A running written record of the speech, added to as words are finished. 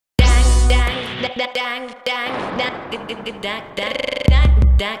You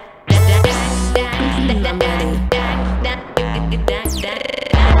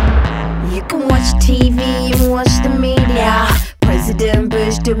can watch TV and watch the media. President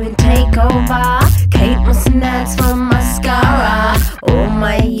Bush doing takeover. Kate Moss ads for mascara. All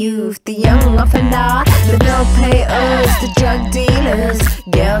my youth, the young offender. But they'll pay us, the drug dealers.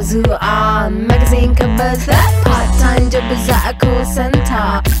 Girls who are magazine covers. Part-time jobbers at a call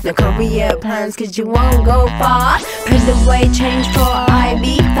center. No career plans cause you won't go far. Pay the wage change for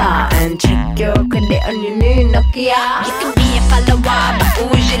Ibiza. And check your credit on your new Nokia. You can be a follower but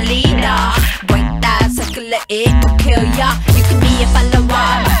who's your leader? Break that circle, it will kill ya. You can be a follower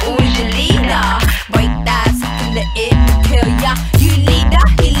but who's your leader? Break that circle, it will kill ya. You leader,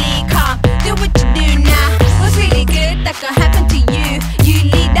 you lead calm. Do what you do now. What's really good that could happen to you? You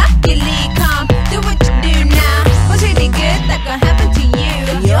leader, you lead calm. Do what you do now. What's really good that could happen to you?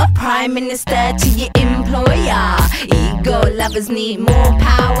 You're prime minister to your employer. Ego lovers need more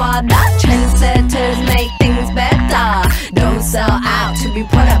power. The trendsetters make things better. Don't sell out to be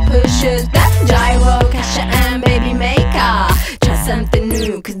product pushers.